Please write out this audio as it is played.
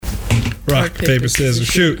Rock, paper, scissors,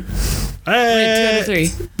 shoot. Wait, 2 out of 3.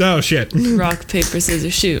 Oh, shit. Rock, paper,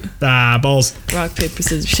 scissors, shoot. Balls. Rock, paper,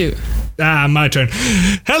 scissors, shoot. My turn.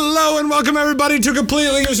 Hello and welcome everybody to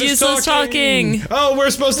Completely Useless Talking. Oh,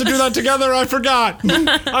 we're supposed to do that together. I forgot.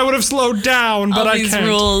 I would have slowed down, but I can't.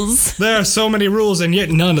 Rules. There are so many rules and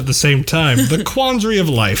yet none at the same time. The quandary of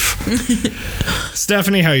life.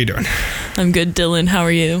 Stephanie, how you doing? I'm good, Dylan. How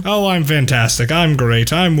are you? Oh, I'm fantastic. I'm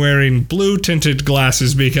great. I'm wearing blue tinted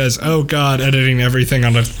glasses because, oh god, editing everything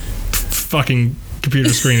on a fucking computer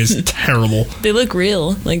screen is terrible. They look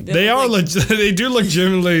real. Like they are. They do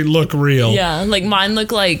legitimately look real. Yeah, like mine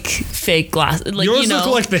look like fake glasses. Like, yours look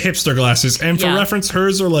like the hipster glasses, and for reference,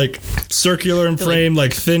 hers are like circular in frame,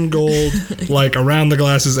 like thin gold, like around the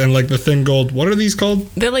glasses, and like the thin gold. What are these called?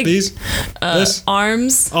 They're like these.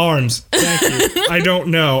 Arms. Arms. Thank you. I don't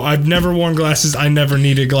know. I've never worn glasses. I never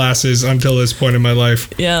needed glasses until this point in my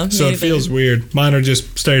life. Yeah. So it feels weird. Mine are just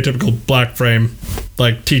stereotypical black frame,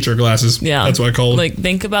 like teacher glasses. Yeah. That's what I call them. Like,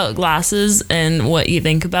 think about glasses, and what you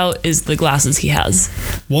think about is the glasses he has.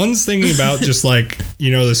 One's thinking about just like,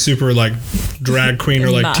 you know, the super like drag queen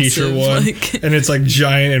or like massive, teacher one, and it's like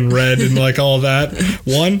giant and red and like all that.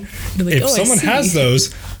 One, like, if someone has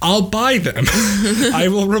those, I'll buy them. I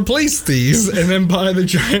will replace these and then buy the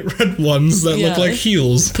giant red ones that look like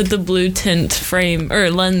heels. Put the blue tint frame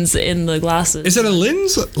or lens in the glasses. Is it a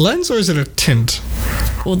lens or is it a tint?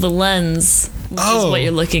 Well, the lens, which is what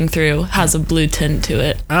you're looking through, has a blue tint to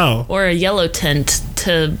it. Oh. Or a yellow tint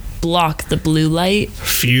to block the blue light.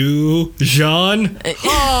 Fusion.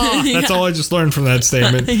 That's all I just learned from that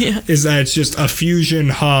statement. Is that it's just a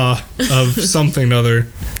fusion of something other.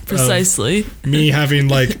 Precisely. Me having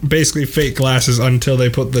like basically fake glasses until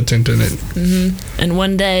they put the tint in it. Mm-hmm. And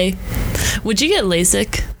one day, would you get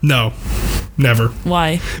LASIK? No. Never.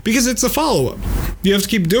 Why? Because it's a follow-up. You have to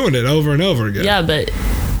keep doing it over and over again. Yeah, but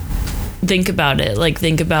think about it. Like,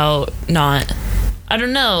 think about not... I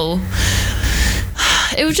don't know.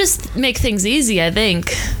 It would just make things easy, I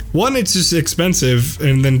think. One, it's just expensive,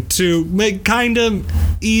 and then two, make kind of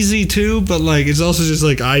easy too, but like it's also just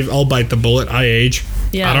like I'll bite the bullet. I age.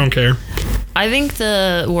 Yeah. I don't care. I think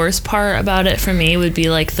the worst part about it for me would be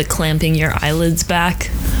like the clamping your eyelids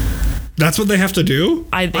back. That's what they have to do?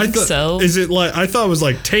 I think so. Is it like, I thought it was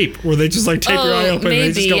like tape, where they just like tape your eye open maybe.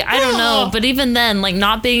 and they just go, I don't know. But even then, like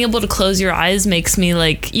not being able to close your eyes makes me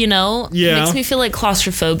like, you know, it makes me feel like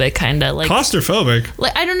claustrophobic kind of. Like claustrophobic?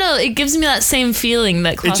 Like, I don't know. It gives me that same feeling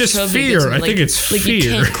that claustrophobic. It's just fear. I think it's fear. Like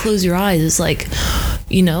you can't close your eyes. It's like,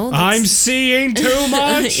 you know. I'm seeing too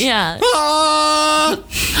much. Yeah.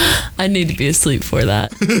 I need to be asleep for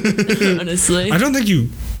that. Honestly. I don't think you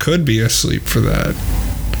could be asleep for that.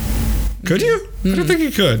 Could you? I don't think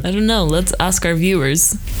you could. I don't know. Let's ask our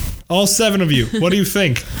viewers. All 7 of you. What do you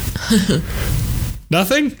think?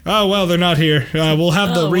 Nothing? Oh, well, they're not here. We'll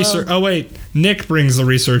have the research. Well. Oh, wait. Nick brings the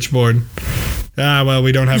research board. Well,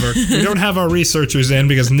 we don't have our researchers in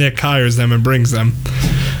because Nick hires them and brings them.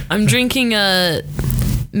 I'm drinking a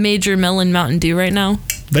Major Melon Mountain Dew right now.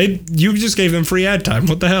 You just gave them free ad time.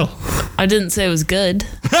 What the hell? I didn't say it was good.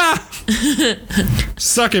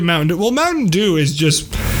 Suck it, Mountain Dew. Well, Mountain Dew is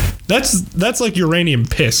just... That's like uranium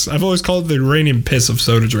piss. I've always called it the uranium piss of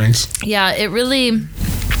soda drinks. Yeah, it's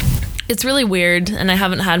really weird, and I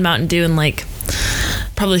haven't had Mountain Dew in like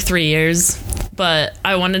probably 3 years. But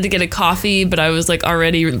I wanted to get a coffee, but I was like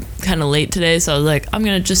already kind of late today, so I was like, I'm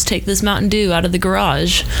gonna just take this Mountain Dew out of the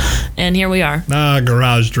garage, and here we are.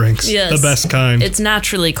 Garage drinks. Yes. The best kind. It's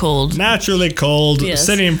naturally cold. Naturally cold. Yes.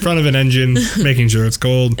 Sitting in front of an engine, making sure it's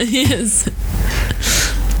cold. Yes.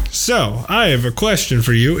 So, I have a question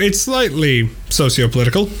for you. It's slightly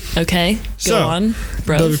socio-political. Okay, go on,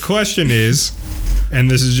 bro. The question is,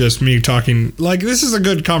 and this is just me talking, like, this is a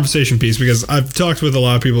good conversation piece because I've talked with a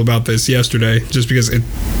lot of people about this yesterday, just because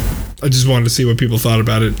I just wanted to see what people thought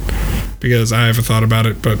about it, because I haven't thought about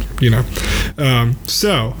it, but, you know.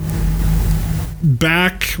 So,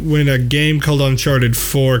 back when a game called Uncharted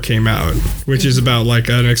 4 came out, which is about, like,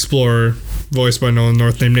 an explorer voiced by Nolan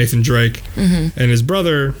North named Nathan Drake, and his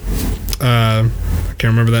brother, I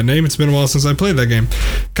can't remember that name, it's been a while since I played that game,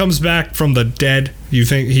 comes back from the dead. You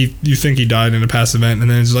think he died in a past event,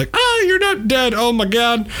 and then it's like, you're not dead, oh my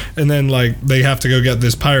god. And then like they have to go get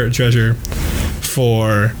this pirate treasure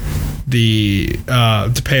for the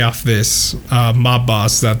to pay off this mob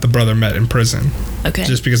boss that the brother met in prison. Okay.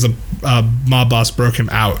 Just because the mob boss broke him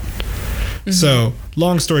out. So,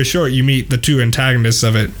 long story short, you meet the two antagonists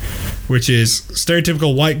of it, which is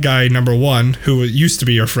stereotypical white guy number 1, who used to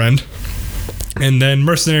be your friend, and then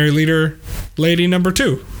mercenary leader lady number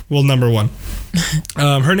 2, Well, number one.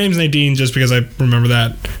 Her name's Nadine just because I remember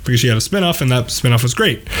that because she had a spinoff and that spinoff was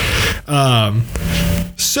great.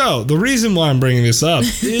 So the reason why I'm bringing this up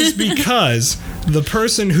is because the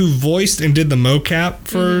person who voiced and did the mocap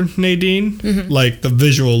for Nadine, like the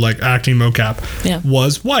visual, like acting mocap,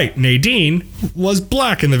 was white. Nadine was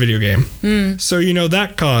black in the video game. So, you know,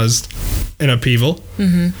 that caused an upheaval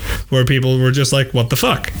where people were just like, what the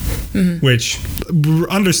fuck? Which,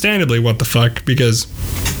 understandably, what the fuck? Because,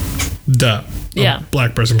 duh. Yeah. A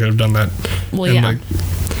black person could have done that. Well, and yeah. Like,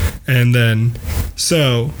 and then,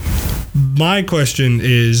 so, my question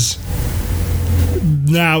is,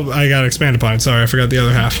 now I gotta expand upon it. Sorry, I forgot the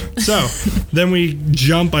other half. So, then we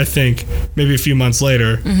jump, I think, maybe a few months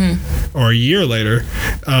later, or a year later,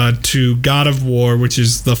 to God of War, which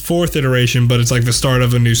is the 4th iteration, but it's like the start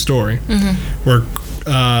of a new story. Where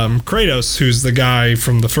Kratos, who's the guy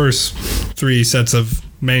from the first 3 sets of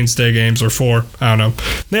mainstay games, or 4, I don't know.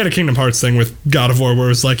 They had a Kingdom Hearts thing with God of War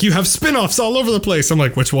where it's like, you have spin-offs all over the place. I'm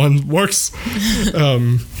like, which one works?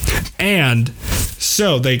 And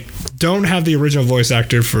so they don't have the original voice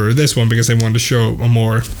actor for this one because they wanted to show a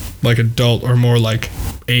more like adult or more like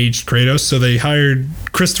aged Kratos. So they hired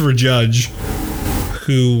Christopher Judge,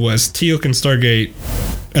 who was Teal'c in Stargate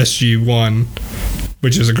SG-1,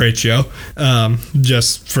 which is a great show,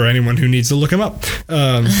 just for anyone who needs to look him up.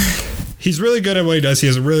 He's really good at what he does. He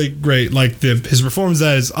has a really great, like, his performance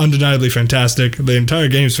that is undeniably fantastic. The entire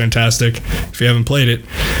game is fantastic if you haven't played it.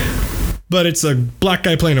 But it's a black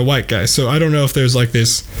guy playing a white guy, so I don't know if there's like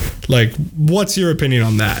this, like, what's your opinion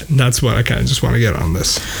on that? And that's what I kind of just want to get on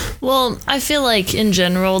this. Well, I feel like in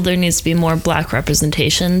general there needs to be more black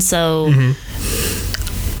representation, so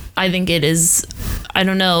I think it is, I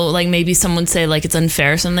don't know, like maybe someone say like it's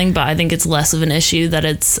unfair or something, but I think it's less of an issue that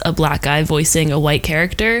it's a black guy voicing a white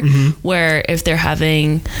character, where if they're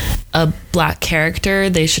having a black character,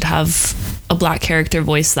 they should have a black character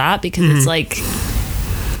voice that, because it's like,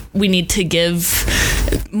 we need to give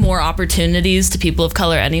more opportunities to people of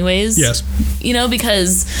color anyways. Yes. You know,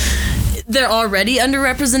 because they're already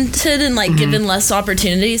underrepresented and like given less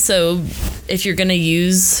opportunity. So if you're going to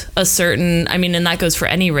use a certain, I mean, and that goes for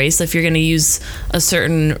any race, if you're going to use a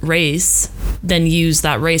certain race, then use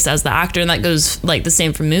that race as the actor. And that goes like the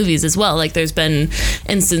same for movies as well. Like there's been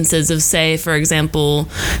instances of, say, for example,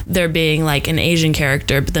 there being like an Asian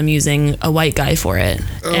character, but them using a white guy for it.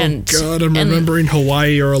 Oh, and God, I'm remembering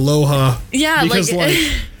Hawaii or Aloha. Yeah. Because like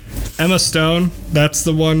Emma Stone, that's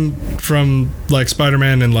the one from like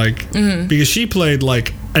Spider-Man, and like, because she played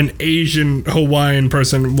like an Asian Hawaiian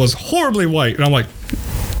person, was horribly white. And I'm like,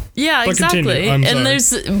 yeah, exactly. And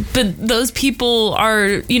but those people are,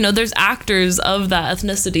 you know, there's actors of that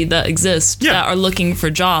ethnicity that exist that are looking for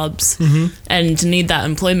jobs and need that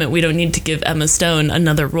employment. We don't need to give Emma Stone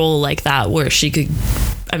another role like that where she could,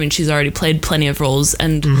 I mean, she's already played plenty of roles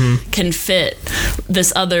and can fit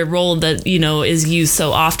this other role that, you know, is used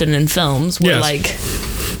so often in films where like,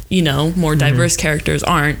 you know, more diverse characters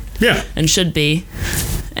aren't and should be.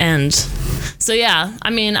 And so, yeah, I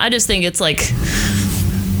mean, I just think it's like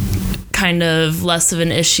kind of less of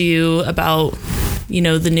an issue about, you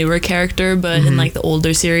know, the newer character, but in like the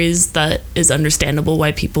older series, that is understandable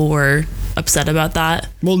why people were upset about that.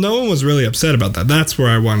 Well, no one was really upset about that. That's where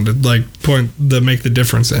I wanted to like make the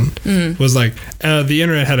difference in was like the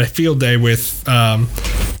internet had a field day with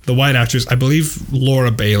the white actors. I believe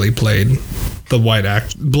Laura Bailey played the white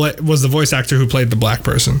was the voice actor who played the black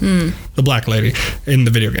person, the black lady in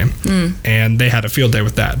the video game, and they had a field day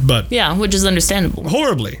with that. But yeah, which is understandable.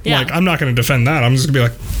 Horribly, like I'm not going to defend that. I'm just going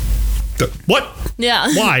to be like, what? Yeah.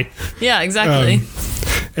 Why? Yeah, exactly.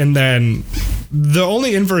 And then the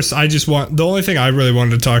only thing I really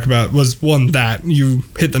wanted to talk about was one that you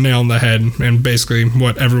hit the nail on the head, and basically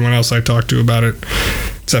what everyone else I talked to about it,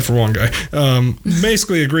 except for one guy,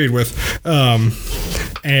 basically agreed with.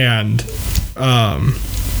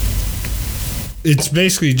 It's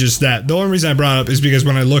basically just that. The only reason I brought it up is because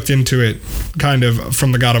when I looked into it kind of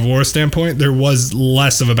from the God of War standpoint, there was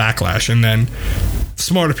less of a backlash. And then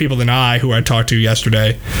smarter people than I, who I talked to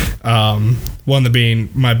yesterday, one of being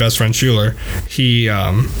my best friend Schuler, he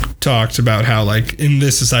talked about how like in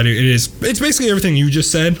this society it's basically everything you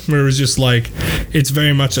just said, where it was just like it's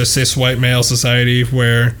very much a cis white male society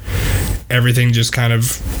where everything just kind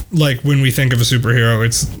of like when we think of a superhero,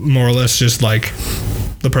 it's more or less just like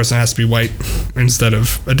the person has to be white instead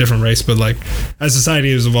of a different race. But like as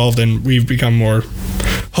society has evolved and we've become more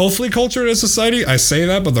hopefully cultured as society, I say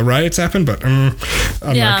that, but the riots happen, but I'm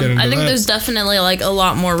not getting into I think that. there's definitely like a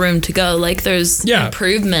lot more room to go. Like there's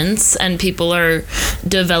improvements and people are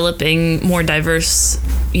developing more diverse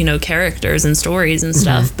characters and stories and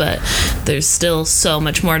stuff, but there's still so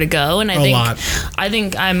much more to go. And I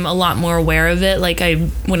think I'm a lot more aware of it. Like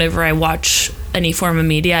whenever I watch any form of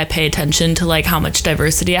media, I pay attention to like how much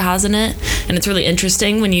diversity it has in it. And it's really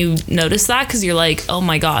interesting when you notice that, because you're like, oh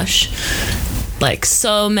my gosh, like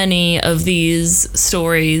so many of these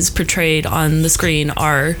stories portrayed on the screen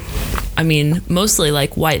are, mostly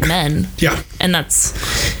like white men. Yeah. And that's,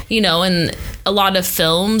 in a lot of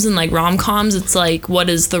films and like rom-coms, it's like, what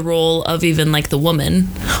is the role of even like the woman,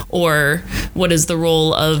 or what is the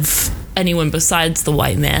role of anyone besides the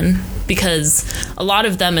white man? Because a lot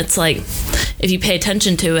of them, it's like, if you pay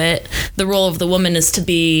attention to it, the role of the woman is to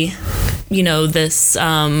be, this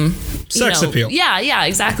sex appeal. Yeah,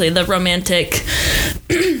 exactly. The romantic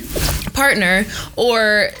partner.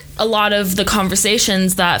 Or a lot of the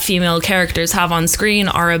conversations that female characters have on screen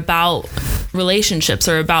are about relationships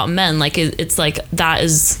or about men. Like it's like that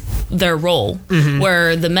is their role,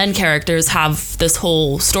 where the men characters have this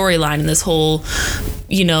whole storyline and this whole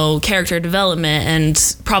character development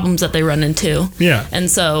and problems that they run into. Yeah. And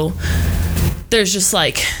so there's just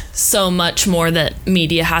like so much more that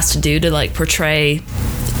media has to do to like portray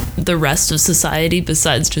the rest of society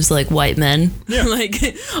besides just like white men. Yeah. Like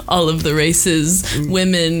all of the races,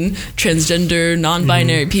 women, transgender,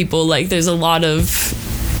 non-binary people. Like there's a lot of...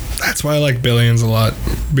 That's why I like Billions a lot,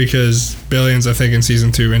 because Billions, I think in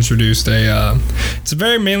season 2 introduced it's a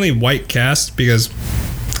very mainly white cast, because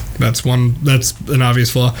that's an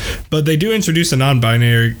obvious flaw, but they do introduce a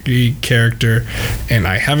non-binary character, and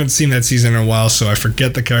I haven't seen that season in a while, so I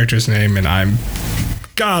forget the character's name, and I'm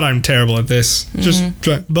terrible at this.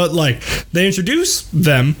 But like they introduce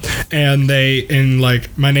them, and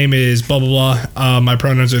my name is blah blah blah, my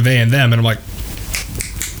pronouns are they and them, and I'm like,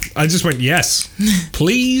 I just went, yes,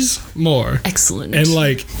 please, more. Excellent. And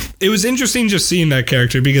like, it was interesting just seeing that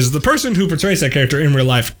character, because the person who portrays that character in real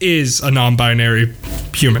life is a non-binary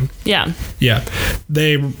human. Yeah. Yeah.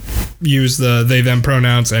 They use the they them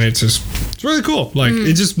pronouns, and it's really cool. Like,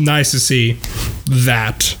 it's just nice to see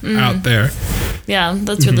that out there. Yeah,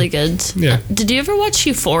 that's really good. Yeah. Did you ever watch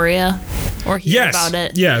Euphoria or hear about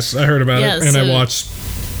it? Yes, I heard about it, and I watched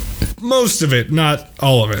most of it, not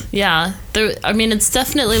all of it. Yeah. It's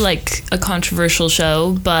definitely like a controversial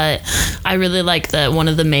show, but I really like that one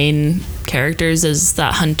of the main characters is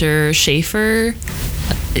that Hunter Schafer.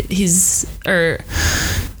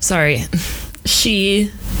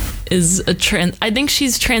 She is I think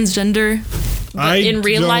she's transgender. But in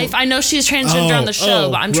real life, I know she's transgender on the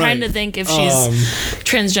show, but I'm trying to think if she's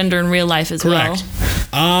transgender in real life as well.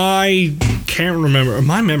 I can't remember.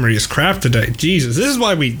 My memory is crap today. Jesus, this is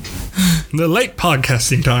why the late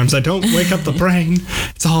podcasting times, I don't wake up the brain.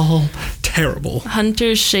 It's all terrible.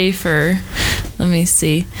 Hunter Schafer. Let me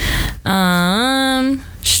see.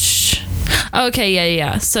 Okay,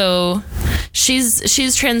 yeah. So she's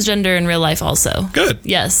transgender in real life also. Good.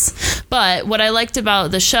 Yes. But what I liked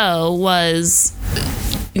about the show was,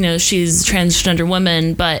 she's transgender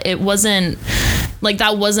woman, but it wasn't like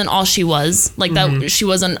that wasn't all she was. Like that she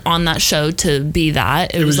wasn't on that show to be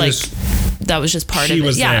that. It was like that was just part of it. She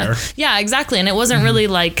was there. Yeah, exactly. And it wasn't really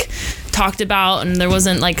like talked about, and there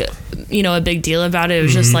wasn't like a big deal about it. It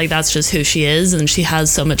was just like, that's just who she is, and she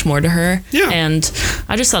has so much more to her. Yeah. And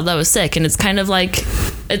I just thought that was sick. And it's kind of like,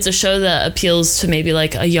 it's a show that appeals to maybe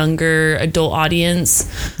like a younger adult audience.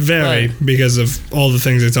 Because of all the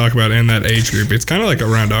things they talk about in that age group. It's kind of like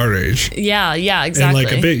around our age. Yeah, exactly. And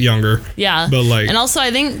like a bit younger. Yeah. But like, and also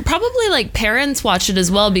I think probably like parents watch it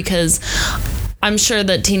as well, because I'm sure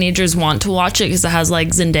that teenagers want to watch it because it has like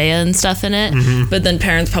Zendaya and stuff in it, but then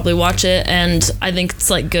parents probably watch it, and I think it's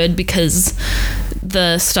like good because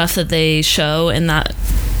the stuff that they show in that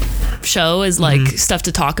show is like stuff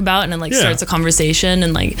to talk about, and it like starts a conversation,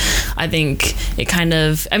 and like I think it kind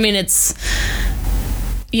of, it's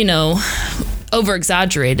over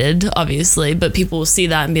exaggerated obviously, but people will see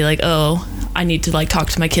that and be like, oh, I need to like talk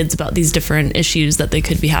to my kids about these different issues that they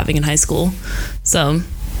could be having in high school. So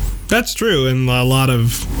that's true, and a lot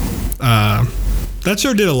of that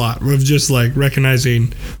show did a lot of just like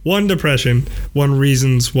recognizing depression,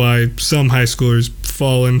 reasons why some high schoolers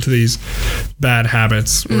fall into these bad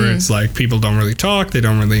habits where it's like people don't really talk, they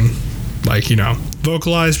don't really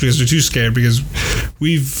vocalize because they're too scared, because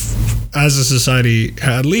we've, as a society,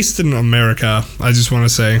 at least in America, I just want to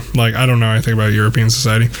say, like, I don't know anything about European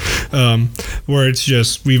society, where it's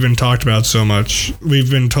just, we've been talked about so much.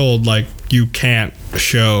 We've been told, like, you can't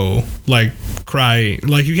show, like, crying.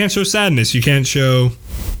 Like, you can't show sadness. You can't show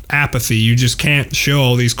apathy. You just can't show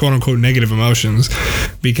all these quote unquote negative emotions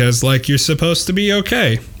because like you're supposed to be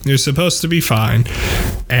okay. You're supposed to be fine.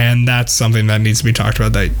 And that's something that needs to be talked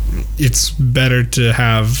about, that it's better to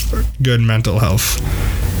have good mental health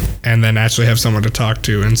and then actually have someone to talk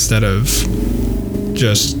to instead of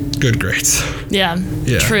just good grades. Yeah.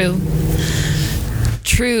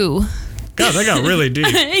 True. God, that got really deep.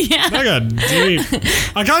 Yeah. That got deep.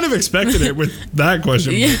 I kind of expected it with that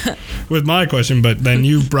question, with my question, but then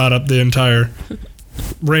you brought up the entire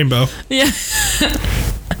rainbow. Yeah.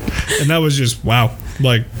 And that was just, wow.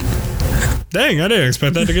 Like, dang, I didn't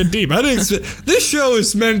expect that to get deep. This show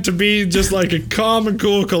is meant to be just like a calm and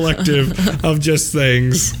cool collective of just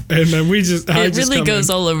things. And then it really goes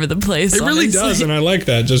all over the place. It really does, and I like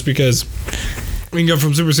that just because we can go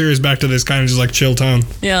from super serious back to this kind of just like chill tone.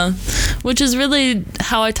 Yeah. Which is really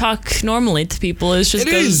how I talk normally to people. It just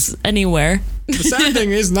goes anywhere. The sad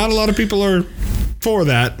thing is not a lot of people are for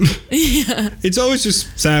that. Yeah. It's always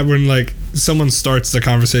just sad when like someone starts the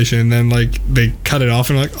conversation and then like they cut it off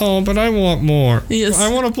and like, oh, but I want more. Yes.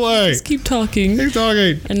 I want to play. Just keep talking. Keep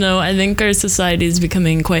talking. No, I think our society is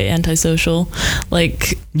becoming quite antisocial.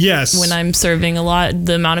 Like, yes, when I'm serving a lot,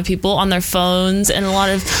 the amount of people on their phones and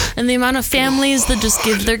the amount of families that just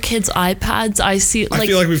give their kids iPads. I feel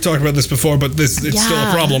like we've talked about this before, but it's still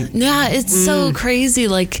a problem. Yeah, it's so crazy.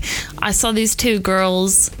 Like, I saw these two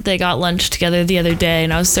girls, they got lunch together the other day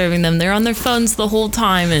and I was serving them. They're on their phones the whole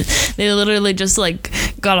time and they literally just like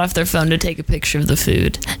got off their phone to take a picture of the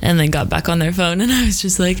food and then got back on their phone. And I was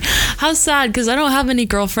just like, how sad, because I don't have any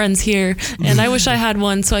girlfriends here and I wish I had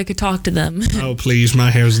one so I could talk to them. Oh, please,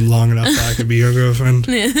 my hair's long enough that I could be your girlfriend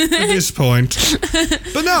at this point.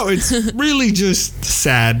 But no, it's really just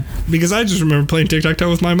sad because I just remember playing tic-tac-toe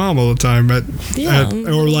with my mom all the time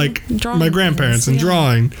or like drawing my grandparents and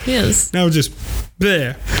drawing. Yes. Now just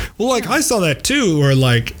bleh. Well, like I saw that too, where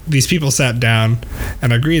like these people sat down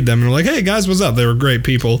and I greeted them and were like, hey guys, what's up? They were great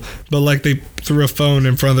people, but like they threw a phone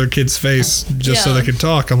in front of their kid's face just so they could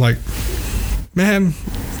talk. I'm like, man,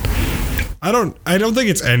 I don't think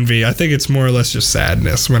it's envy. I think it's more or less just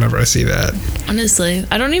sadness whenever I see that. Honestly,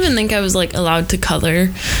 I don't even think I was like allowed to color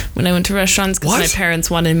when I went to restaurants because my parents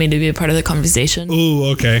wanted me to be a part of the conversation.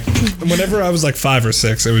 Ooh, okay. Whenever I was like 5 or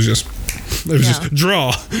 6, it was just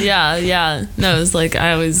draw. Yeah. No, it was like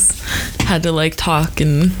I always had to like talk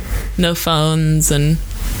and no phones and.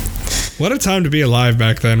 What a time to be alive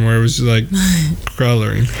back then, where it was just like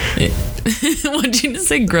coloring. What did you just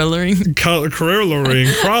say? Grillering? Crawlering.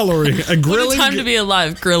 A grilling. What a time to be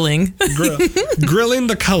alive, grilling. Grilling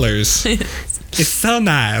the colors. It's so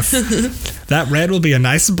nice. That red will be a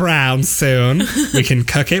nice brown soon. We can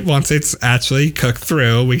cook it once it's actually cooked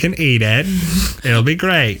through. We can eat it. It'll be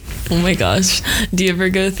great. Oh my gosh. Do you ever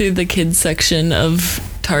go through the kids section of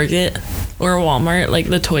Target or Walmart, like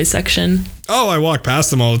the toy section? Oh, I walk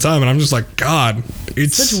past them all the time and I'm just like, God,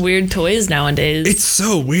 it's such weird toys nowadays. It's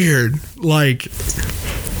so weird. Like,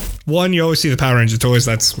 one, you always see the Power Ranger toys.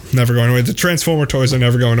 That's never going away. The Transformer toys are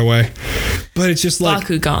never going away. But it's just like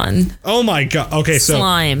Bakugan. Oh my God. Okay, so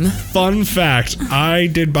slime. Fun fact, I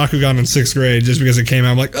did Bakugan in 6th grade just because it came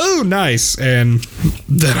out. I'm like, oh, nice. And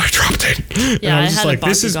then I dropped it. Yeah, I was I had like, a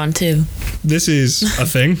Bakugan too. This is a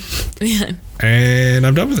thing. Yeah. And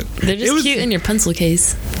I'm done with it. They're just cute in your pencil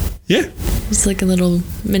case. Yeah. It's like a little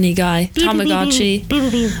mini guy.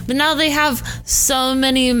 Tamagotchi. But now they have so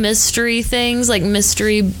many mystery things, like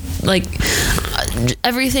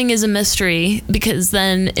everything is a mystery, because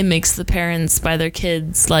then it makes the parents buy their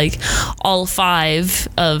kids like all 5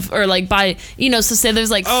 of, or like buy, so say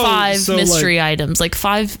there's like 5 mystery items, like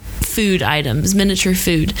 5 food items, miniature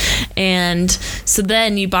food. And so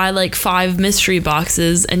then you buy like 5 mystery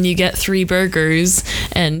boxes and you get 3 burgers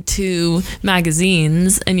and 2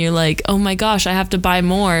 magazines, and you're like, oh my gosh, I have to buy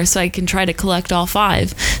more so I can try to collect all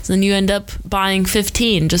 5. So then you end up buying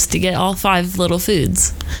 15 just to get all 5 little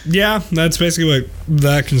foods. Yeah, that's basically what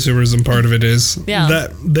that consumerism part of it is. Yeah.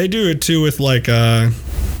 That they do it too with like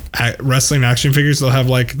wrestling action figures. They'll have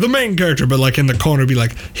like the main character, but like in the corner be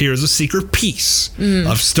like, here's a secret piece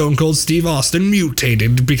of Stone Cold Steve Austin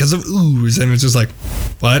mutated because of ooze, and it's just like,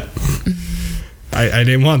 what? I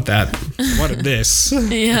didn't want that. I wanted this.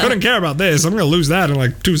 Yeah. I couldn't care about this. I'm gonna lose that in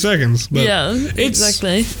like 2 seconds. But yeah,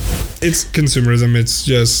 exactly. It's consumerism. It's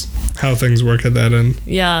just how things work at that end.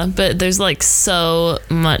 Yeah, but there's like so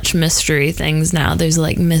much mystery things now. There's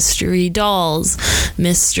like mystery dolls,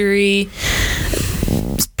 mystery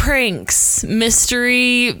pranks,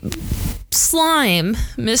 mystery slime,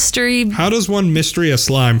 mystery. How does one mystery a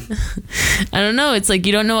slime? I don't know. It's like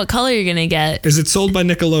you don't know what color you're gonna get. Is it sold by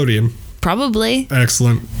Nickelodeon? Probably.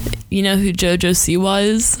 Excellent. You know who JoJo Siwa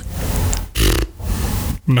is?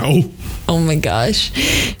 No. Oh my gosh.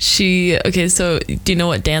 Okay, so do you know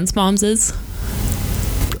what Dance Moms is?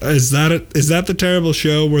 Is that the terrible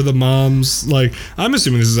show where the moms, like, I'm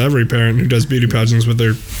assuming this is every parent who does beauty pageants with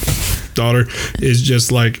their daughter, is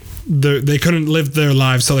just like, they couldn't live their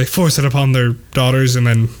lives, so they force it upon their daughters and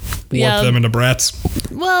then warp them into brats.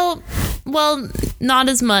 Well, not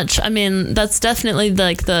as much. I mean, that's definitely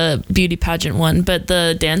like the beauty pageant one, but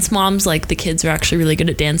the Dance Moms, like the kids are actually really good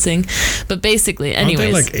at dancing. But basically,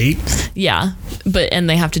 anyways. Aren't they like 8? Yeah, and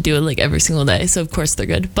they have to do it like every single day, so of course they're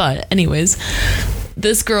good. But anyways,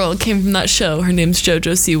 this girl came from that show. Her name's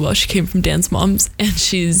JoJo Siwa. She came from Dance Moms, and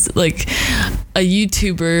she's like a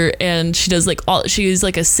YouTuber, and she does like she's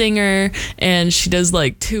like a singer, and she does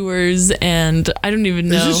like tours, and I don't even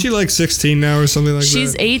know. Isn't she like 16 now or something like that?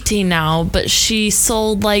 She's 18 now, but she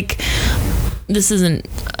sold like, this isn't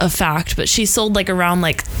a fact, but she sold like around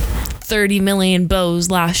like 30 million bows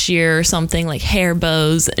last year or something, like hair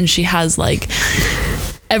bows, and she has like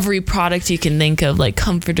every product you can think of, like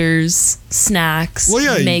comforters, snacks,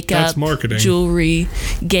 makeup, that's marketing. Jewelry,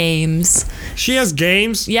 games. She has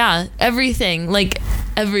games? Yeah, everything. Like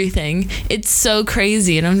everything. It's so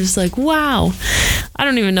crazy, and I'm just like, wow. I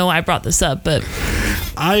don't even know why I brought this up, but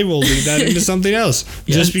I will lead that into something else.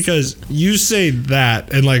 Yes. Just because you say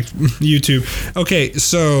that and like YouTube. Okay,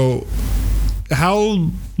 so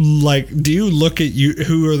how, like, do you look at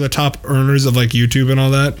who are the top earners of like YouTube and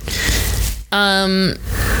all that? I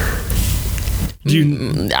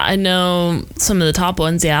know some of the top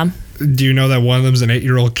ones, yeah. Do you know that one of them's an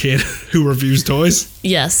 8-year-old kid who reviews toys?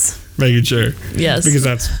 Yes. Making sure. Yes. Because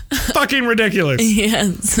that's fucking ridiculous.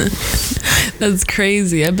 Yes. That's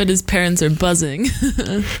crazy. I bet his parents are buzzing.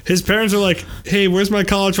 His parents are like, hey, where's my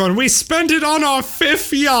college fund? We spent it on our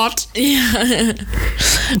 5th yacht. Yeah.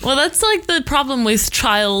 Well, that's like the problem with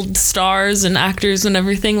child stars and actors and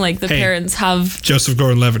everything. Like the parents have... Joseph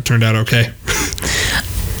Gordon-Levitt turned out okay.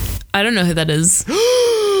 I don't know who that is.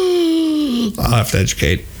 I'll have to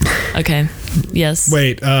educate. Okay. Yes.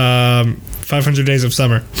 Wait, 500 Days of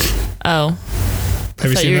Summer. Oh. Have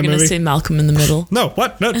you seen that movie? You were going to say Malcolm in the Middle. No,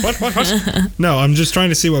 what? No, what? No, I'm just trying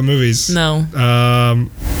to see what movies. No.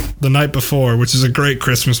 The Night Before, which is a great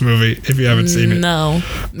Christmas movie if you haven't seen it. No.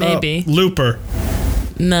 Maybe. Looper.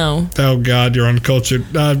 No. Oh, God, you're uncultured.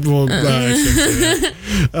 I shouldn't say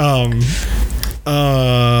that.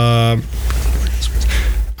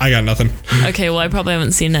 I got nothing. Okay, well, I probably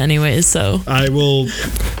haven't seen it anyways, so. I will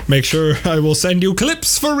make sure I will send you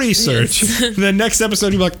clips for research. Yes. The next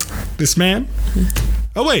episode, you'll be like, this man?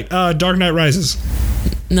 Oh, wait, Dark Knight Rises.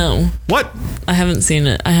 No. What? I haven't seen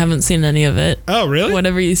it. I haven't seen any of it. Oh, really?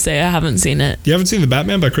 Whatever you say, I haven't seen it. You haven't seen The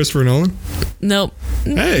Batman by Christopher Nolan? Nope.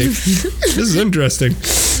 Hey, this is interesting.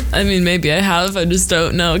 I mean, maybe I have. I just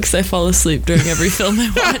don't know because I fall asleep during every film I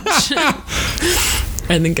watch.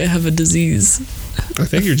 I think I have a disease. I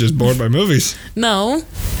think you're just bored by movies. No.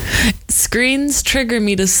 Screens trigger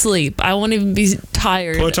me to sleep. I won't even be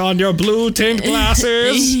tired. Put on your blue tint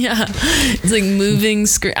glasses. Yeah. It's like moving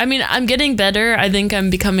screen. I mean, I'm getting better. I think I'm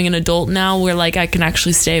becoming an adult now where like I can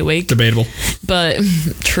actually stay awake. Debatable. But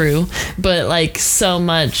true. But like so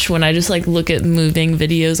much when I just like look at moving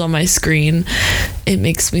videos on my screen, it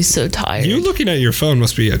makes me so tired. You looking at your phone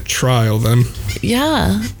must be a trial then.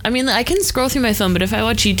 Yeah. I mean, I can scroll through my phone, but if I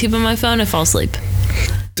watch YouTube on my phone, I fall asleep.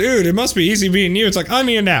 Dude, it must be easy being you. It's like, I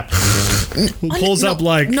need a nap. Pulls up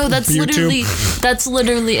like that's YouTube.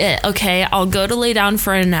 literally it. Okay, I'll go to lay down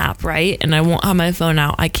for a nap, right? And I won't have my phone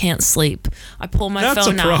out. I can't sleep. I pull my phone out. That's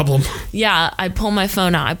a problem. Yeah, I pull my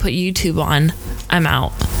phone out. I put YouTube on. I'm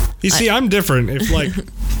out. You see, I'm different. If like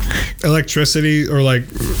electricity or like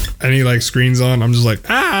any like screens on, I'm just like,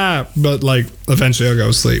 but like eventually I'll go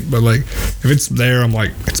to sleep. But like if it's there, I'm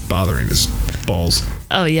like, it's bothering his balls.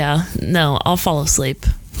 Oh yeah, no, I'll fall asleep.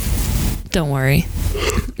 Don't worry.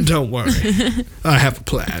 Don't worry. I have a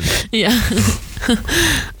plan. Yeah.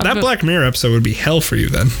 That Black Mirror episode would be hell for you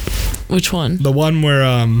then. Which one? The one where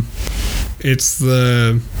it's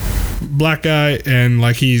the black guy and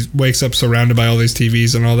like he wakes up surrounded by all these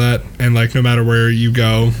TVs and all that, and like no matter where you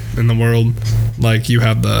go in the world, like you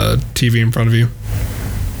have the TV in front of you.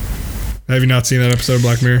 Have you not seen that episode of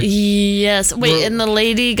Black Mirror? Yes. Wait, and the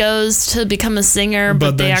lady goes to become a singer,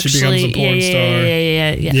 but they actually... she becomes a porn star.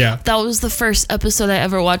 Yeah. That was the first episode I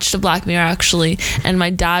ever watched of Black Mirror, actually, and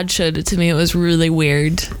my dad showed it to me. It was really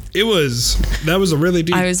weird. That was a really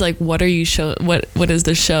deep... I was like, what are you showing? What is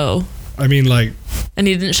the show? I mean, like... And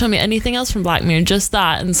he didn't show me anything else from Black Mirror, just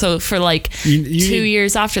that. And so for like 2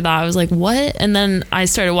 years after that, I was like, what? And then I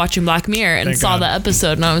started watching Black Mirror and saw the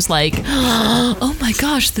episode, and I was like, oh my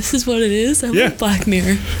gosh, this is what it is? I love Black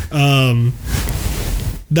Mirror.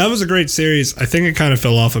 that was a great series. I think it kind of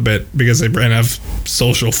fell off a bit because they ran out of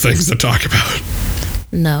social things to talk about.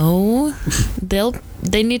 No,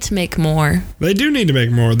 they need to make more. They do need to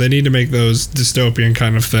make more. They need to make those dystopian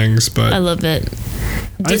kind of things, but I love it.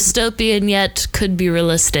 Dystopian yet could be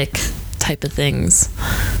realistic type of things.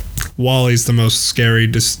 WALL-E's the most scary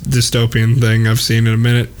dystopian thing I've seen in a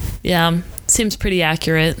minute. Yeah, seems pretty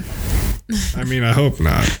accurate. I mean, I hope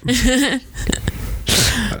not.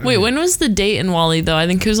 Wait, when was the date in WALL-E though? I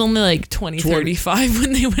think it was only like 2035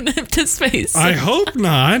 when they went up to space. I hope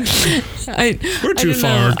not. We're too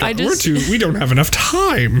far. We don't have enough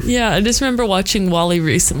time. Yeah, I just remember watching WALL-E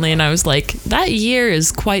recently and I was like, that year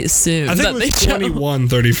is quite soon. I think it was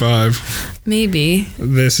 2135. Maybe.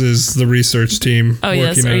 This is the research team. Oh,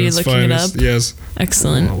 yes. Are you looking finest. it up? Yes.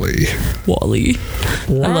 Excellent. WALL-E.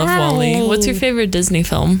 Wow. I love WALL-E. What's your favorite Disney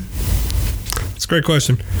film? It's a great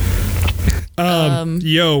question.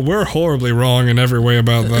 We're horribly wrong in every way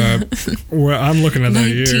about that. I'm looking at that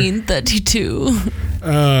year. 1932.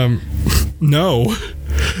 No.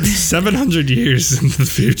 700 years in the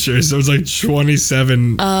future. So it's like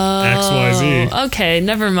 27 XYZ. Okay,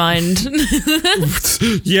 never mind.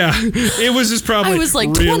 Yeah, it was just probably I was like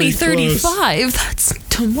really 2035. close. That's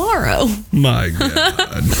tomorrow. My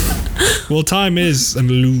God. Well, time is an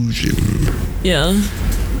illusion. Yeah.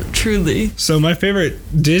 Truly. So my favorite,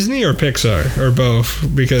 Disney or Pixar or both,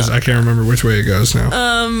 because I can't remember which way it goes now.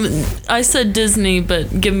 I said Disney,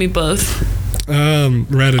 but give me both.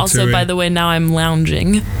 Ratatouille. Also, by the way, now I'm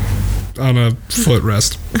lounging on a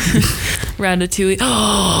footrest. Ratatouille.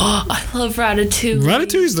 Oh, I love Ratatouille.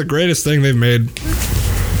 Ratatouille is the greatest thing they've made.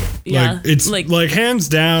 Yeah, like, it's like hands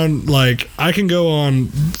down. Like I can go on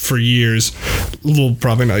for years. Well,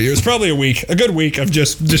 probably not years. Probably a good week of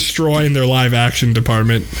just destroying their live action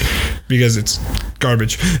department because it's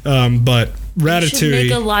garbage. But Ratatouille. You should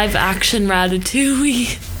make a live action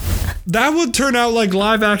Ratatouille. That would turn out like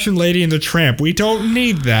live action Lady and the Tramp. We don't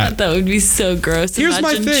need that. That would be so gross. Here's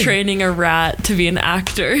Imagine my thing. Training a rat to be an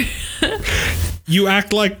actor. You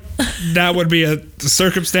act like that would be a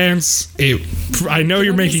circumstance. I know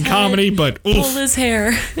you're making comedy, but pull his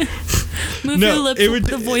hair. Move your lips with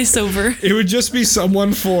the voiceover. It would just be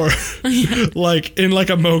someone for like in like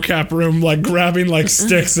a mocap room, like grabbing like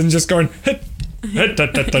sticks and just going hit.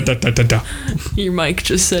 Your mic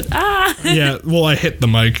just said ah. Yeah, well, I hit the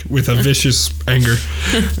mic with a vicious anger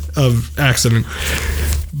of accident.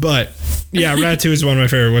 But yeah, Ratatouille is one of my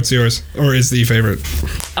favorite. What's yours, or is the favorite?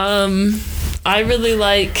 I really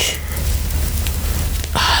like.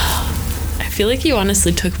 I feel like you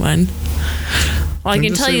honestly took mine. Well, I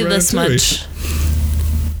can tell you this much.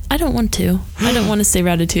 I don't want to. I don't want to say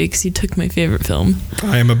Ratatouille because you took my favorite film.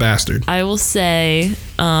 I am a bastard. I will say,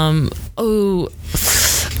 wait,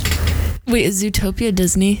 is Zootopia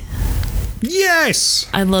Disney? Yes!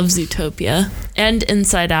 I love Zootopia. And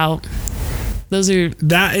Inside Out.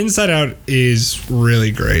 That Inside Out is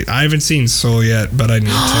really great. I haven't seen Soul yet, but I need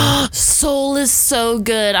to. Soul is so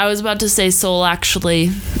good. I was about to say Soul,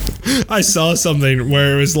 actually. I saw something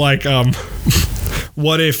where it was like,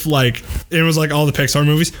 what if, like, it was like all the Pixar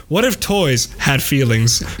movies. What if toys had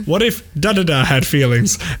feelings? What if da-da-da had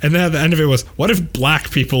feelings? And then at the end of it was, what if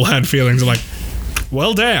black people had feelings? I'm like,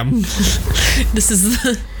 well, damn. This is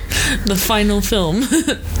the final film.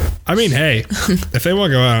 I mean, hey, if they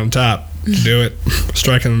want to go out on top, do it.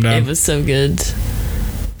 Striking them down. It was so good.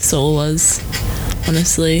 Soul was,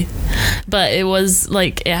 honestly. But it was,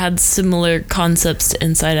 like, it had similar concepts to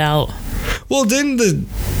Inside Out. Well,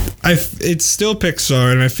 it's still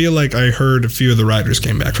Pixar, and I feel like I heard a few of the writers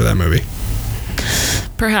came back for that movie.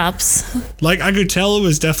 Perhaps. Like, I could tell it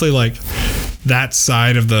was definitely, like, that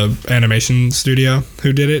side of the animation studio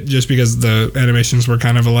who did it, just because the animations were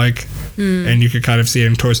kind of alike. And you could kind of see it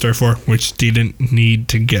in Toy Story 4, which didn't need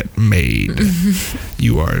to get made.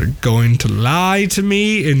 You are going to lie to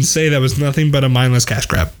me and say that was nothing but a mindless cash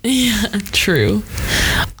grab. Yeah, true.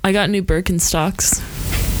 I got new Birkenstocks.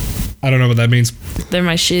 I don't know what that means. They're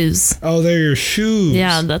my shoes. Oh, they're your shoes.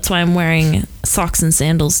 Yeah, that's why I'm wearing socks and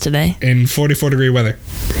sandals today. In 44-degree weather.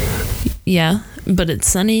 Yeah, but it's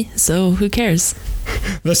sunny, so who cares?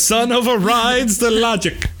 The sun overrides the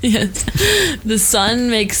logic. Yes. The sun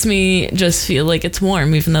makes me just feel like it's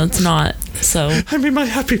warm, even though it's not. So I'm in my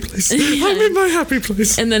happy place. Yeah. I'm in my happy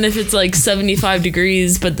place. And then if it's like 75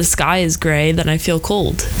 degrees, but the sky is gray, then I feel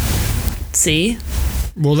cold. See?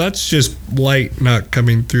 Well, that's just light not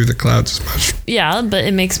coming through the clouds as much. Yeah, but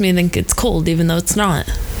it makes me think it's cold, even though it's not.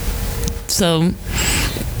 So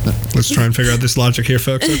let's try and figure out this logic here,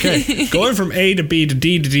 folks. Okay, going from A to B to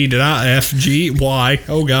D to D to F, G, Y.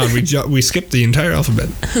 Oh God, we skipped the entire alphabet.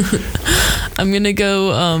 I'm gonna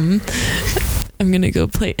go I'm gonna go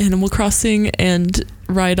play Animal Crossing and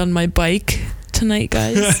ride on my bike tonight,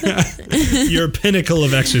 guys. Your pinnacle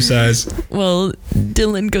of exercise. Well,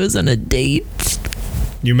 Dylan goes on a date.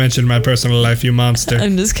 You mentioned my personal life, you monster.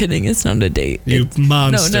 I'm just kidding. It's not a date. You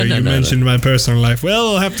monster. No, you mentioned my personal life.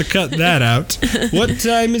 Well, we'll have to cut that out. What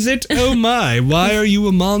time is it? Oh my, why are you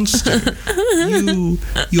a monster?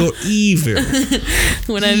 You're evil.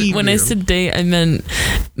 When I said date, I meant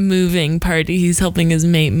moving party. He's helping his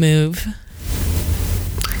mate move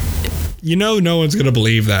You know no one's going to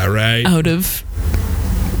believe that, right? out of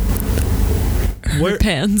her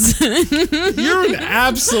pants. You're an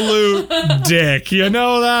absolute dick. You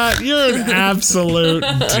know that? You're an absolute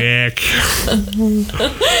dick.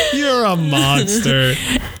 You're a monster.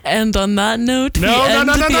 And on that note, No.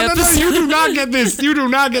 You do not get this. You do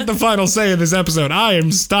not get the final say in this episode. I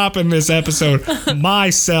am stopping this episode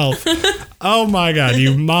myself. Oh my God,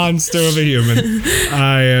 you monster of a human.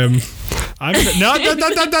 No.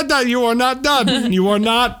 You are not done. You are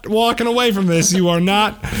not walking away from this. You are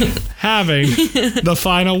not having the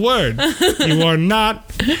final word. You are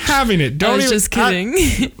not having it. I was just kidding.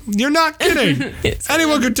 You're not kidding.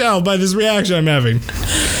 Anyone could tell by this reaction I'm having.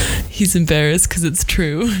 He's embarrassed because it's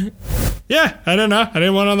true. Yeah, I don't know. I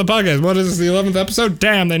didn't want it on the podcast. What is this, the 11th episode?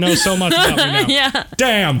 Damn, they know so much about me now. Yeah.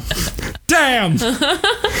 Damn.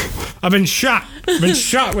 I've been shot.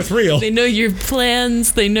 With real. They know your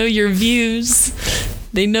plans. They know your views.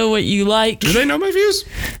 They know what you like. Do they know my views?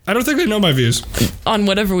 I don't think they know my views. On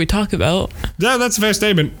whatever we talk about. Yeah, that's a fair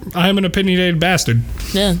statement. I am an opinionated bastard.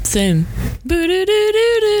 Yeah, same.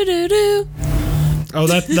 Boo-doo-doo-doo-doo-doo-doo. Oh,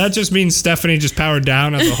 that just means Stephanie just powered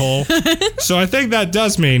down as a whole. So I think that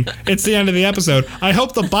does mean it's the end of the episode. I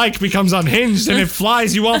hope the bike becomes unhinged and it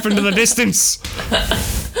flies you off into the distance.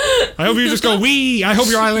 I hope you just go wee. I hope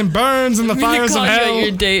your island burns in the fires of call you hell. at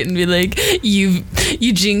your date and be like, you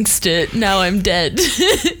jinxed it. Now I'm dead.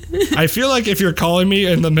 I feel like if you're calling me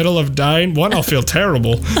in the middle of dying, one, I'll feel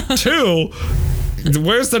terrible. Two,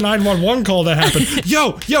 where's the 911 call that happened?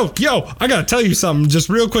 Yo, I gotta tell you something just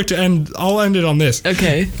real quick to end. I'll end it on this.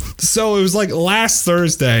 Okay. So it was like last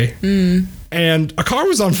Thursday, and a car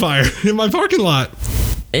was on fire in my parking lot.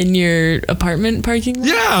 In your apartment parking lot?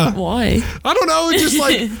 Yeah. Why? I don't know. It's just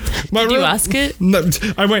like my Did you ask it? No,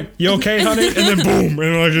 I went, "You okay, honey?" And then boom,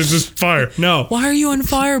 and like it's just fire. No. Why are you on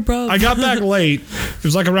fire, bro? I got back late. It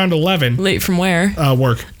was like around 11. Late from where?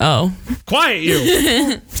 Work. Oh. Quiet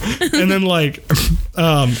you. And then like,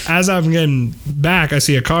 as I'm getting back, I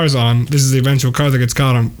see a car's on. This is the eventual car that gets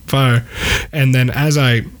caught on fire. And then as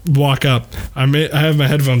I walk up, I have my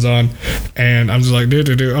headphones on, and I'm just like,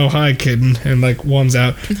 do. Oh, hi, kitten. And like one's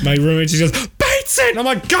out. My roommate, she goes, Bateson! I'm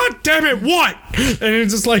like, God damn it, what? And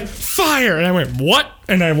it's just like, fire! And I went, what?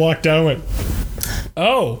 And I walked out and went,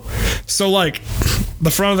 oh. So like,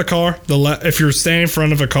 the front of the car, if you're standing in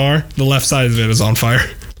front of a car, the left side of it is on fire.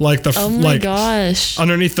 Like oh my gosh.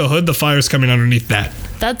 Underneath the hood, the fire's coming underneath that.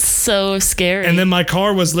 That's so scary. And then my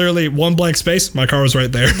car was literally one blank space. My car was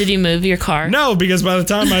right there. Did you move your car? No, because by the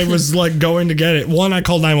time I was like going to get it, one, I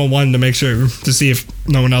called 911 to make sure, to see if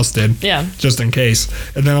no one else did. Yeah. Just in case.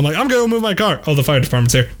 And then I'm like, I'm going to move my car. Oh, the fire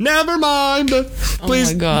department's here. Never mind.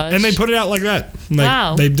 Please. Oh my gosh. And they put it out like that. Like,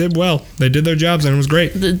 wow. They did well. They did their jobs and it was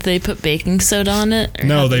great. Did they put baking soda on it?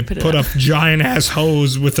 No, they put a giant ass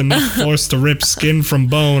hose with enough force to rip skin from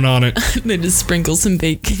bone on it. They just sprinkle some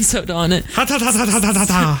baking soda on it. Ha, ta, ta, ta, ta, ta,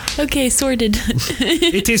 ta. Okay, sorted.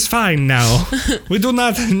 It is fine now. We do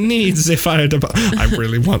not need the fire department. I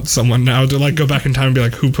really want someone now to like go back in time and be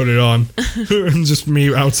like, who put it on? And just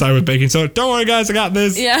me outside with baking soda. Don't worry, guys, I got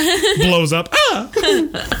this. Yeah. Blows up. Ah!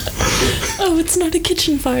 Oh, it's not a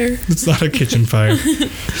kitchen fire. It's not a kitchen fire.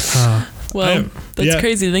 Well, that's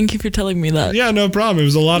crazy. Thank you for telling me that. Yeah, no problem. It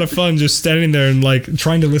was a lot of fun just standing there and like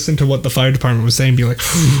trying to listen to what the fire department was saying, be like,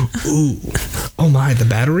 ooh, oh my, the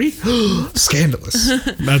battery? Scandalous.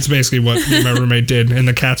 That's basically what my roommate did. And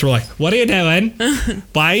the cats were like, what are you doing?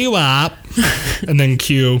 Why are you up? And then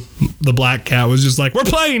Q, the black cat, was just like, we're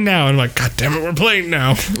playing now. And I'm like, God damn it, we're playing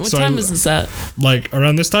now. What time is this at? Like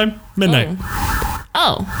around this time? Midnight.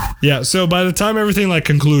 Oh. Yeah, so by the time everything like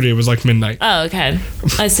concluded, it was like midnight. Oh, okay.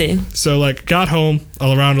 I see. So like got home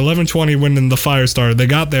around 11:20 when the fire started. They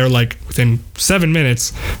got there like within 7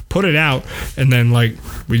 minutes, put it out, and then like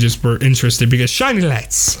we just were interested because shiny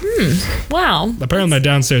lights. Wow. Apparently my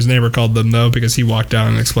downstairs neighbor called them though because he walked down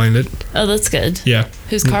and explained it. Oh, that's good. Yeah.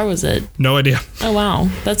 Whose car was it? No idea. Oh, wow.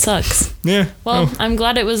 That sucks. Yeah. Well, I'm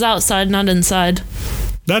glad it was outside, not inside.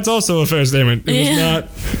 That's also a fair statement. It was not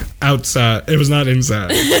outside. It was not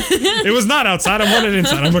inside. It was not outside. I want it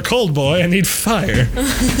inside. I'm a cold boy. I need fire.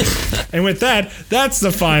 And with that, that's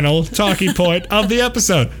the final talking point of the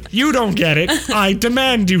episode. You don't get it. I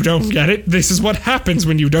demand you don't get it. This is what happens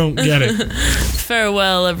when you don't get it.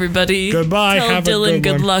 Farewell, everybody. Goodbye. Tell Have Dylan a good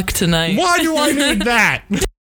good one. luck tonight. Why do I need that?